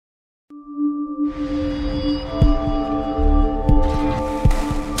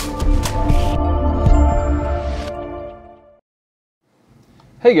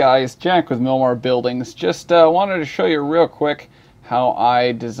Hey guys, Jack with Milmar Buildings. Just wanted to show you real quick how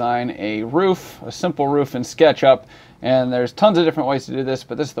I design a roof, a simple roof in Sketchup. And there's tons of different ways to do this,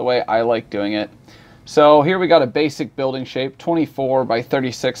 but this is the way I like doing it. So here we got a basic building shape, 24 by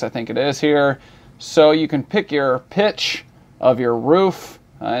 36 I think it is here. So you can pick your pitch of your roof.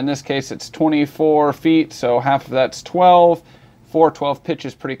 In this case it's 24 feet, so half of that's 12. 412 pitch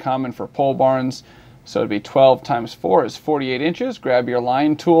is pretty common for pole barns. So it'd be 12 times 4 is 48 inches. Grab your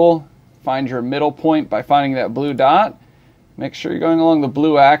line tool, find your middle point by finding that blue dot. Make sure you're going along the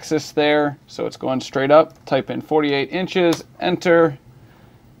blue axis there, so it's going straight up. Type in 48 inches, enter,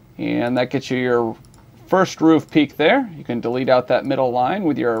 and that gets you your first roof peak there. You can delete out that middle line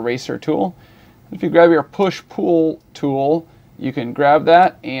with your eraser tool. If you grab your push-pull tool, you can grab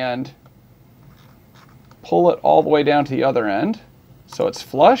that and pull it all the way down to the other end, so it's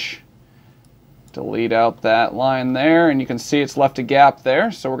flush. Delete out that line there, and you can see it's left a gap there,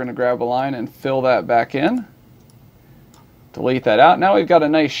 so we're going to grab a line and fill that back in. Delete that out. Now we've got a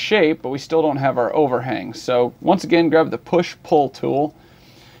nice shape, but we still don't have our overhang. So once again, grab the push-pull tool,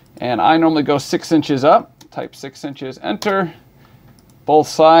 and I normally go 6 inches up. Type 6 inches, enter. Both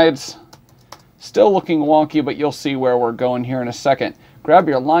sides. Still looking wonky, but you'll see where we're going here in a second. Grab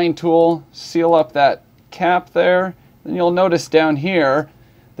your line tool, seal up that cap there, then you'll notice down here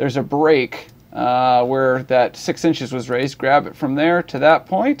there's a break where that 6 inches was raised. Grab it from there to that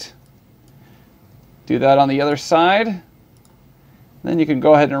point. Do that on the other side. Then you can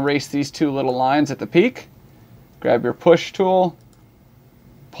go ahead and erase these two little lines at the peak. Grab your push tool,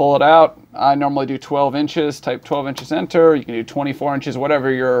 pull it out. I normally do 12 inches. Type 12 inches, enter. You can do 24 inches, whatever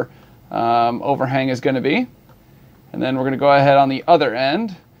your overhang is going to be. And then we're going to go ahead on the other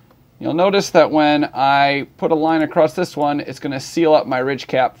end. You'll notice that when I put a line across this one, it's going to seal up my ridge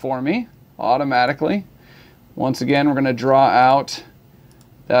cap for me automatically. Once again, we're going to draw out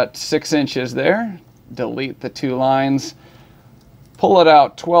that 6 inches there. Delete the two lines. Pull it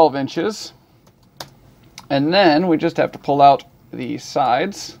out 12 inches. And then we just have to pull out the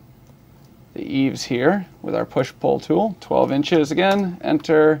sides, the eaves here with our push-pull tool. 12 inches again,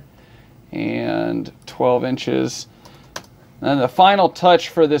 enter, and 12 inches. And then the final touch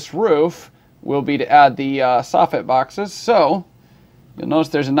for this roof will be to add the soffit boxes. So you'll notice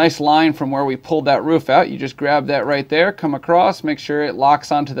there's a nice line from where we pulled that roof out. You just grab that right there, come across, make sure it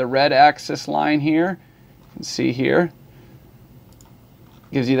locks onto the red axis line here. You can see here.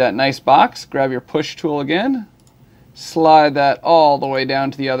 Gives you that nice box. Grab your push tool again, slide that all the way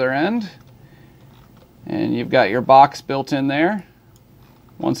down to the other end, and you've got your box built in there.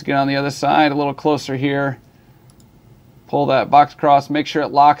 Once again on the other side, a little closer here. Pull that box across, make sure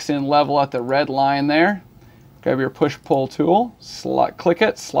it locks in level at the red line there. Grab your push-pull tool, click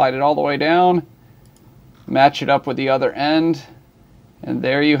it, slide it all the way down, match it up with the other end, and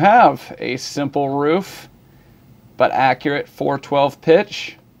there you have a simple roof, but accurate 412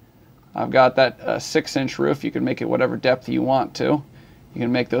 pitch. I've got that 6-inch roof. You can make it whatever depth you want to. You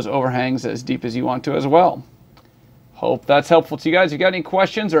can make those overhangs as deep as you want to as well. Hope that's helpful to you guys. If you got any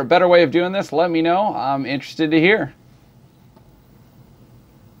questions or a better way of doing this, let me know. I'm interested to hear.